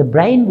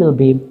brain will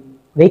be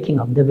waking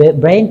up. The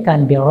brain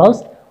can be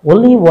aroused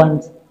only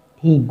once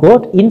he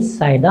got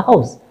inside the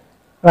house.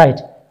 Right?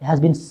 It has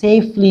been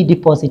safely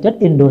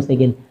deposited indoors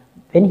again.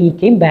 When he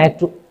came back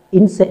to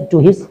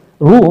his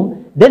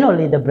room, then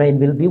only the brain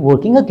will be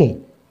working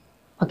again.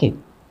 Okay.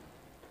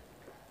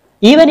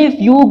 Even if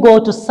you go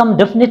to some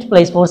definite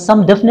place for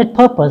some definite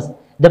purpose,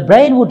 the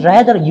brain would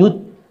rather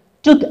you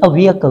took a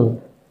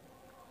vehicle.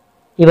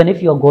 Even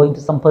if you are going to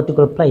some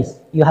particular place,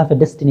 you have a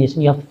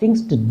destination, you have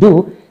things to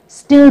do,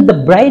 still the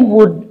brain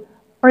would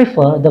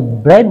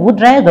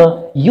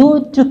rather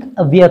you took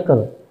a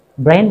vehicle.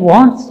 Brain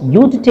wants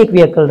you to take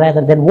vehicle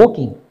rather than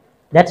walking.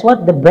 That's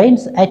what the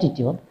brain's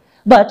attitude.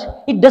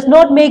 But it does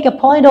not make a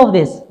point of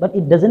this, but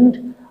it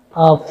doesn't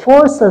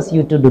forces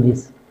you to do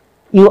this.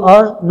 You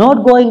are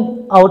not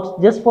going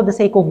out just for the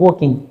sake of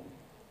walking.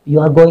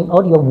 You are going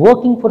out, you are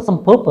working for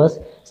some purpose.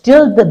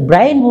 Still the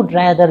brain would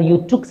rather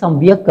you took some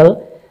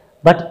vehicle,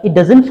 but it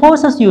doesn't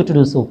forces you to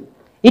do so.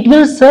 It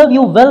will serve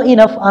you well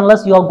enough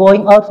unless you are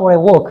going out for a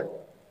walk.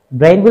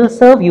 Brain will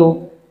serve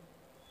you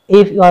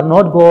if you are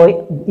not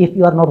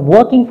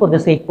working for the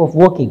sake of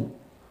working.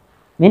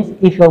 Means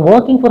if you are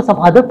working for some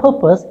other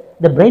purpose,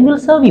 the brain will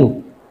serve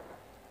you.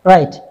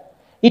 Right?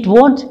 It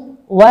won't,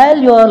 while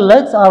your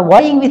legs are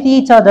vying with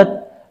each other,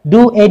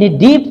 do any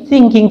deep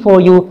thinking for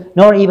you,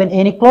 nor even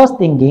any close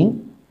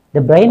thinking.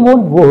 The brain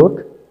won't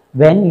work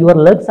when your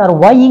legs are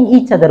vying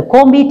each other,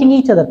 competing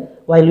each other.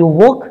 While you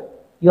walk,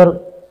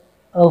 your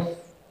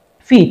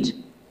feet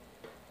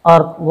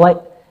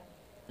or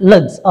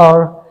legs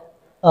are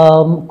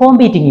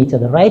competing each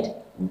other, right?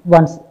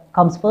 One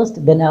comes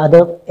first, then the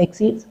other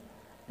exceeds,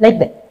 like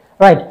that,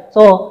 right?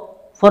 So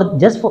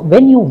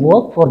when you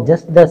work for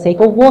just the sake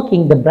of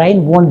working, the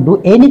brain won't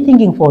do any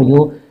thinking for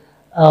you,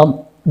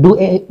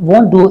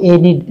 won't do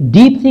any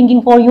deep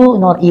thinking for you,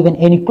 nor even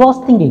any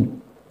close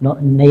thinking.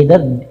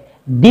 Neither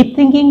deep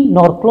thinking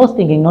nor close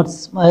thinking, not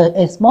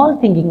a small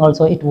thinking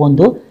also it won't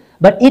do.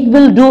 But it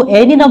will do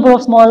any number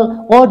of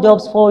small odd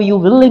jobs for you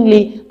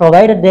willingly,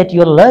 provided that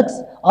your legs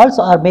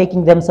also are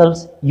making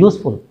themselves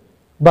useful.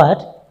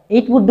 But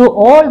it would do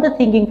all the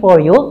thinking for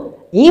you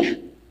if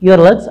your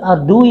legs are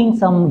doing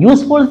some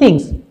useful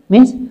things.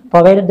 Means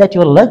provided that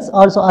your legs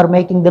also are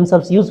making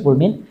themselves useful,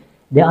 means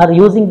they are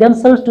using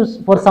themselves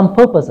for some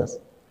purposes,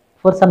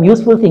 for some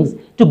useful things,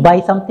 to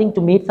buy something, to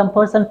meet some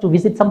person, to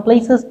visit some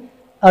places.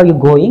 Are you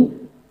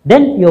going?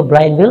 Then your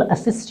brain will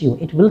assist you.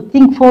 It will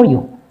think for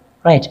you.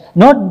 Right?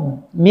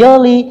 Not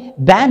merely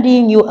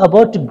bandying you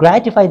about to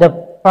gratify the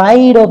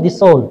pride of the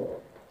soul.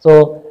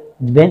 So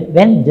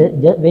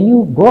when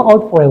you go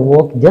out for a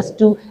walk just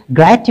to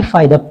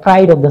gratify the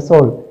pride of the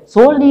soul,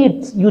 soul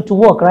needs you to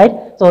walk,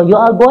 right? So you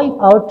are going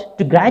out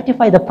to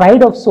gratify the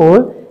pride of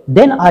soul,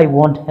 then I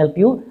won't help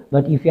you.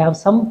 But if you have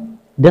some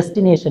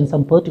destination,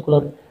 some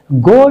particular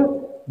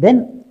goal,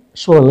 then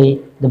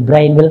surely the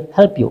brain will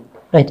help you,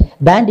 right?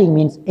 Bandying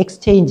means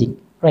exchanging,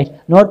 right?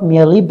 Not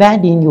merely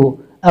bandying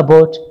you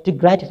about to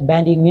gratify.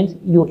 Bandying means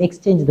you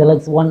exchange the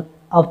legs one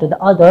after the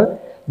other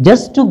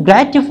just to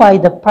gratify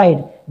the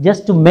pride,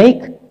 just to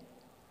make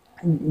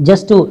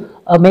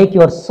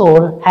your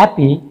soul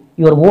happy.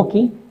 You are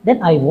walking,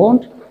 then I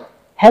won't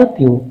help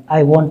you.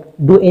 I won't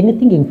do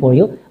anything for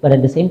you. But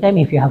at the same time,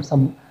 if you have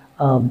some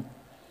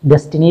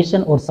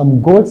destination or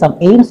some goal, some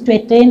aims to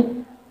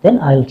attain, then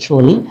I'll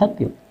surely help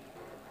you.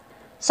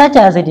 Such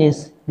as it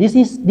is, this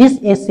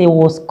essay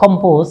was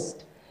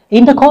composed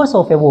in the course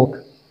of a walk,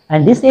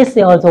 and this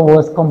essay also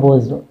was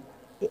composed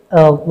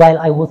while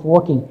I was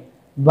walking.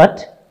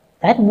 But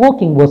that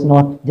walking was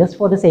not just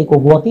for the sake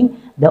of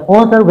walking. The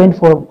author went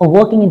for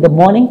walking in the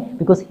morning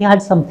because he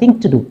had something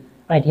to do,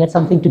 right? He had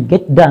something to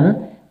get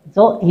done.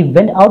 So he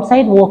went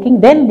outside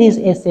walking, then this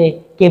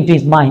essay came to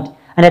his mind.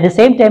 And at the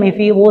same time, if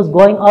he was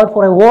going out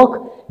for a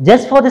walk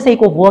just for the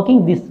sake of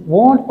walking, this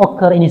won't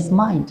occur in his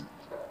mind.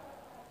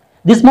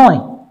 This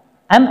morning,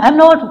 I'm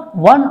not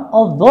one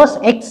of those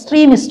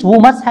extremists who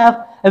must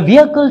have a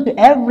vehicle to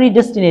every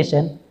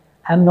destination.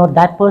 I'm not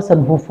that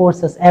person who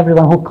forces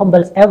everyone, who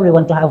compels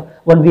everyone to have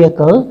one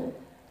vehicle.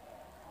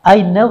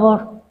 I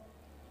never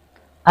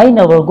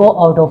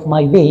go out of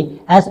my way,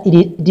 as it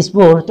is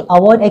were, to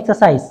avoid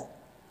exercise.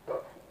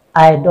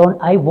 I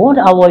won't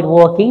avoid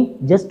walking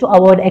just to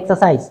avoid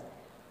exercise.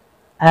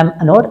 I am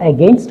not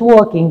against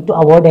walking to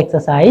avoid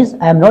exercise.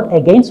 I am not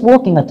against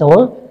walking at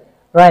all.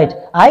 Right?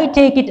 I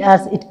take it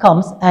as it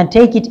comes and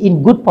take it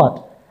in good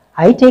part.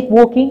 I take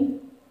walking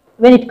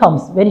when it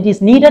comes. When it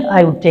is needed,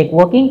 I would take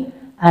walking,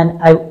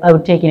 and I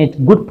would take in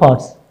it good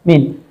parts.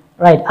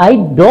 Right? I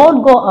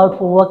don't go out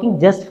for walking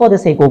just for the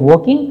sake of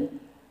walking.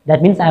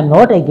 That means I am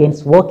not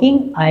against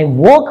walking. I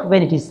walk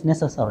when it is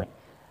necessary.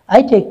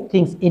 I take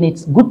things in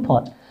its good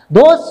part.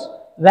 Those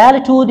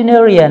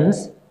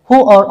valetudinarians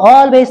who are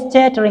always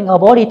chattering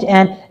about it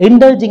and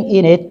indulging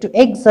in it to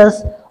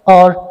excess,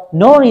 or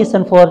no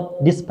reason for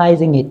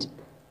despising it.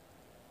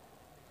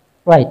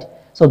 Right.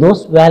 So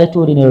those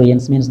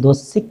valetudinarians means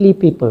those sickly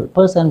people,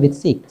 person with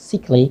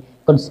sickly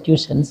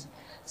constitutions,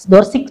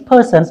 those sick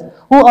persons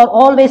who are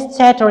always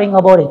chattering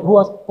about it, who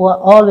are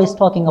always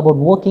talking about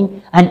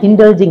walking and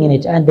indulging in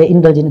it, and they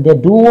indulge in it, they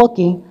do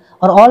walking,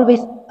 are always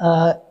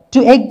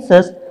to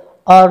excess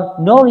or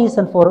no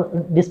reason for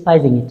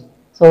despising it.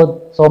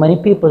 So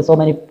many people, so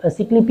many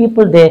sickly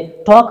people, they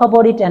talk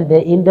about it and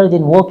they indulge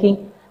in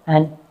walking,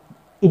 and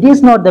it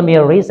is not the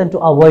mere reason to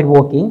avoid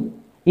walking.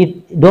 If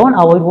don't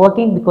avoid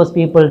walking because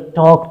people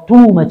talk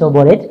too much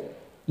about it,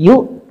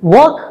 you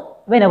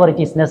walk whenever it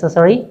is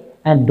necessary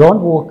and don't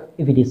walk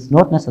if it is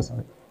not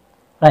necessary,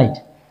 right?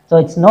 So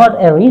it's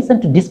not a reason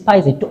to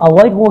despise it, to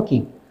avoid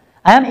walking.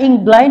 I am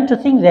inclined to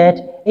think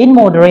that in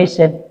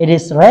moderation, it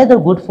is rather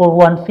good for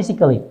one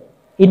physically.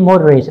 In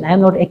moderation, I am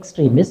not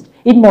extremist.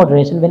 In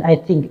moderation, when I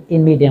think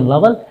in medium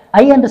level,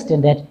 I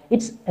understand that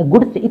it's a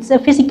good thing. It's a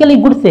physically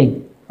good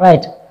thing,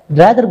 right?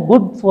 Rather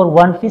good for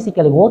one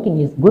physically.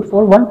 Walking is good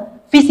for one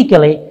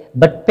physically,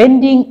 but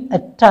pending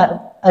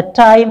a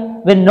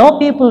time when no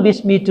people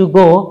wish me to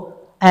go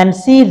and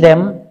see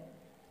them,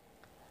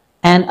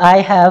 and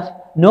I have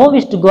no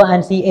wish to go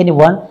and see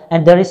anyone,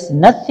 and there is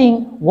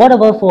nothing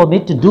whatever for me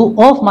to do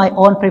off my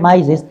own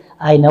premises,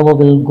 I never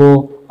will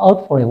go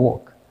out for a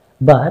walk.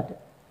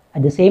 But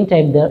at the same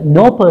time,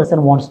 no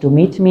person wants to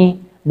meet me,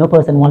 no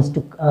person wants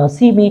to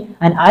see me,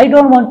 and I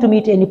don't want to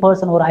meet any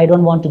person, or I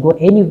don't want to go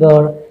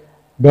anywhere,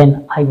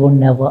 then I will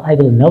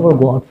never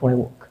go out for a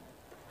walk.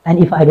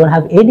 And if I don't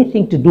have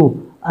anything to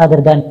do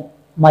other than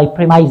my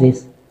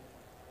premises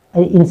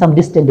in some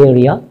distant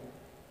area,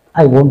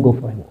 I won't go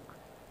for a walk.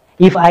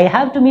 If I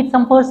have to meet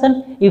some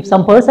person, if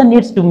some person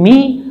needs to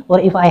me, or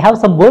if I have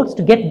some works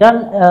to get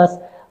done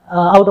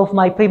out of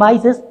my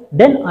premises,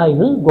 then I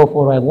will go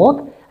for a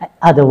walk.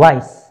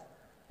 Otherwise,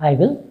 I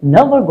will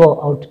never go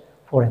out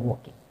for a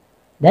walking.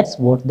 That's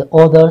what the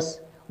author's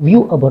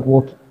view about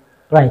walking,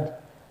 right?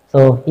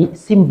 So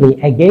it's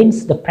simply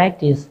against the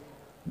practice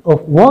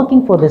of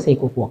walking for the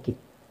sake of walking.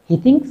 He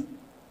thinks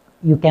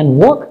you can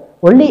walk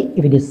only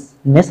if it is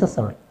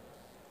necessary,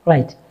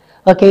 right?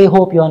 Okay,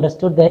 hope you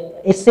understood the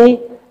essay.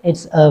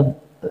 It's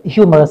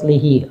humorously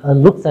he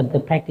looks at the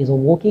practice of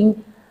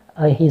walking.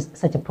 He's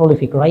such a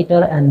prolific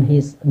writer, and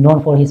he's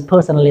known for his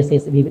personal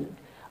essays we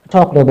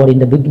talked about in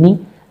the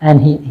beginning, and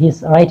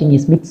his writing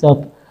is mix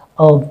up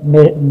of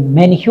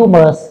many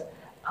humorous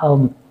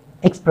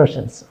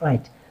expressions,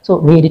 right? So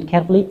read it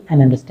carefully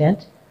and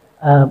understand,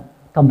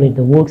 complete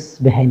the works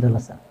behind the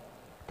lesson.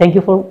 Thank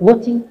you for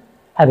watching.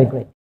 Have a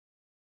great day.